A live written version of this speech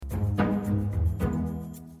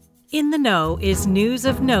In the Know is news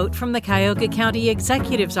of note from the Cuyahoga County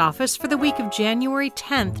Executive's Office for the week of January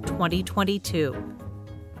 10, 2022.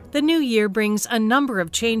 The new year brings a number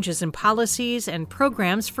of changes in policies and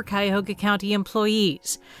programs for Cuyahoga County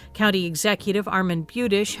employees. County Executive Armand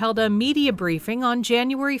Budish held a media briefing on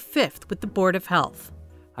January 5th with the Board of Health.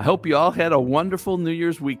 I hope you all had a wonderful New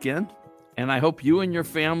Year's weekend, and I hope you and your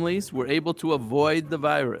families were able to avoid the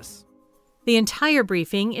virus. The entire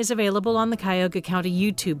briefing is available on the Cuyahoga County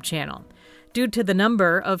YouTube channel. Due to the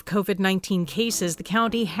number of COVID-19 cases, the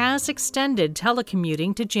county has extended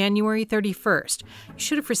telecommuting to January 31st. You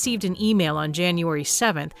should have received an email on January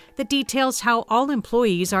 7th that details how all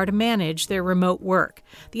employees are to manage their remote work.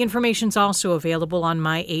 The information is also available on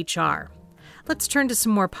My HR. Let's turn to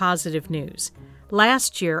some more positive news.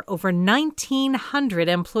 Last year, over 1,900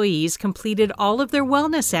 employees completed all of their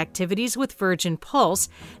wellness activities with Virgin Pulse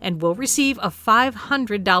and will receive a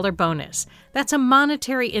 $500 bonus. That's a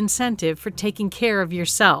monetary incentive for taking care of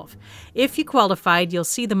yourself. If you qualified, you'll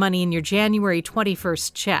see the money in your January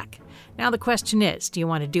 21st check. Now the question is, do you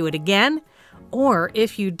want to do it again? Or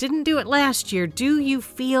if you didn't do it last year, do you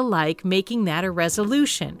feel like making that a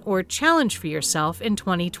resolution or challenge for yourself in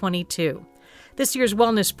 2022? This year's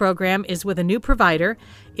wellness program is with a new provider.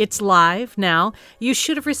 It's live now. You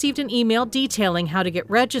should have received an email detailing how to get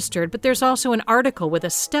registered, but there's also an article with a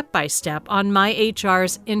step-by-step on My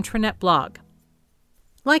HR's intranet blog.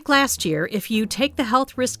 Like last year, if you take the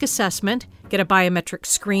health risk assessment, get a biometric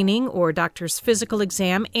screening or doctor's physical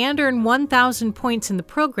exam, and earn 1,000 points in the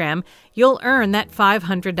program, you'll earn that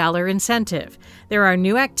 $500 incentive. There are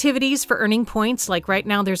new activities for earning points, like right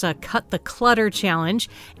now there's a Cut the Clutter challenge,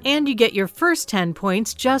 and you get your first 10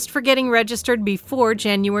 points just for getting registered before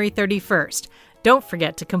January 31st. Don't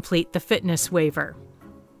forget to complete the fitness waiver.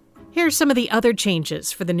 Here are some of the other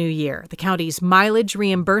changes for the new year. The county's mileage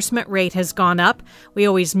reimbursement rate has gone up. We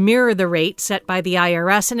always mirror the rate set by the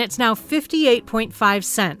IRS, and it's now 58.5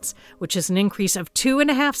 cents, which is an increase of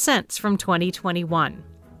 2.5 cents from 2021.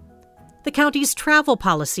 The county's travel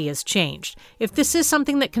policy has changed. If this is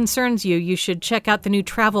something that concerns you, you should check out the new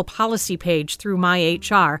travel policy page through My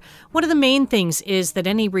HR. One of the main things is that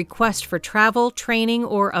any request for travel, training,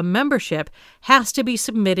 or a membership has to be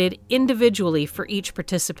submitted individually for each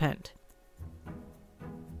participant.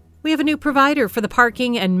 We have a new provider for the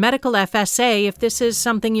parking and medical FSA. If this is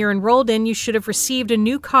something you're enrolled in, you should have received a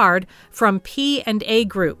new card from P&A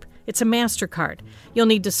Group. It's a MasterCard. You'll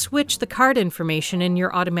need to switch the card information in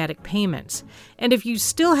your automatic payments. And if you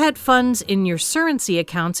still had funds in your Surrency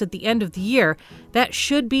accounts at the end of the year, that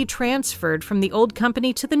should be transferred from the old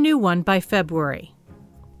company to the new one by February.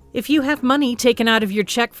 If you have money taken out of your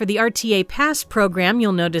check for the RTA Pass program,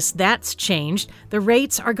 you'll notice that's changed. The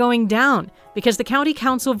rates are going down because the County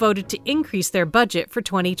Council voted to increase their budget for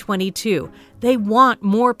 2022. They want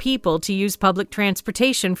more people to use public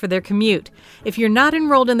transportation for their commute. If you're not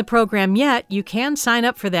enrolled in the program yet, you can sign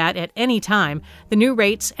up for that at any time. The new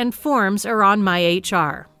rates and forms are on My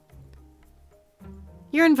HR.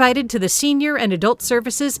 You're invited to the Senior and Adult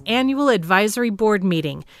Services Annual Advisory Board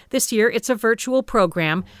meeting. This year, it's a virtual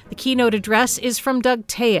program. The keynote address is from Doug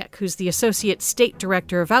Tayek, who's the Associate State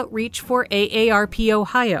Director of Outreach for AARP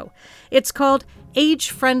Ohio. It's called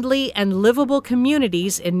Age-Friendly and Livable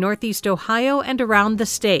Communities in Northeast Ohio and Around the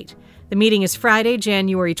State. The meeting is Friday,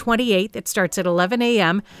 January 28th. It starts at 11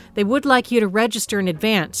 a.m. They would like you to register in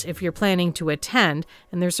advance if you're planning to attend,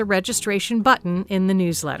 and there's a registration button in the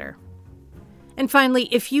newsletter. And finally,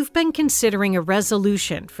 if you've been considering a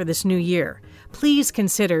resolution for this new year, please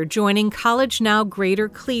consider joining College Now Greater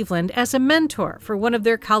Cleveland as a mentor for one of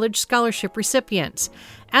their college scholarship recipients.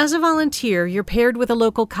 As a volunteer, you're paired with a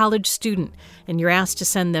local college student, and you're asked to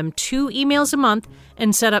send them 2 emails a month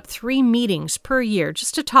and set up 3 meetings per year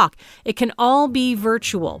just to talk. It can all be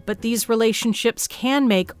virtual, but these relationships can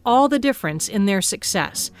make all the difference in their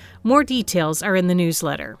success. More details are in the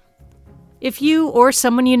newsletter. If you or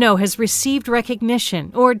someone you know has received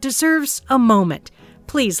recognition or deserves a moment,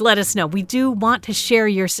 please let us know. We do want to share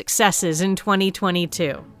your successes in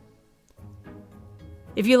 2022.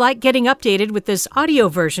 If you like getting updated with this audio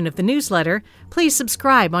version of the newsletter, please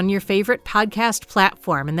subscribe on your favorite podcast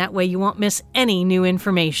platform, and that way you won't miss any new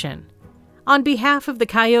information. On behalf of the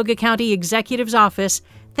Cuyahoga County Executive's Office,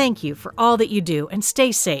 thank you for all that you do, and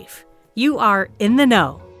stay safe. You are in the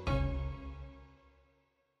know.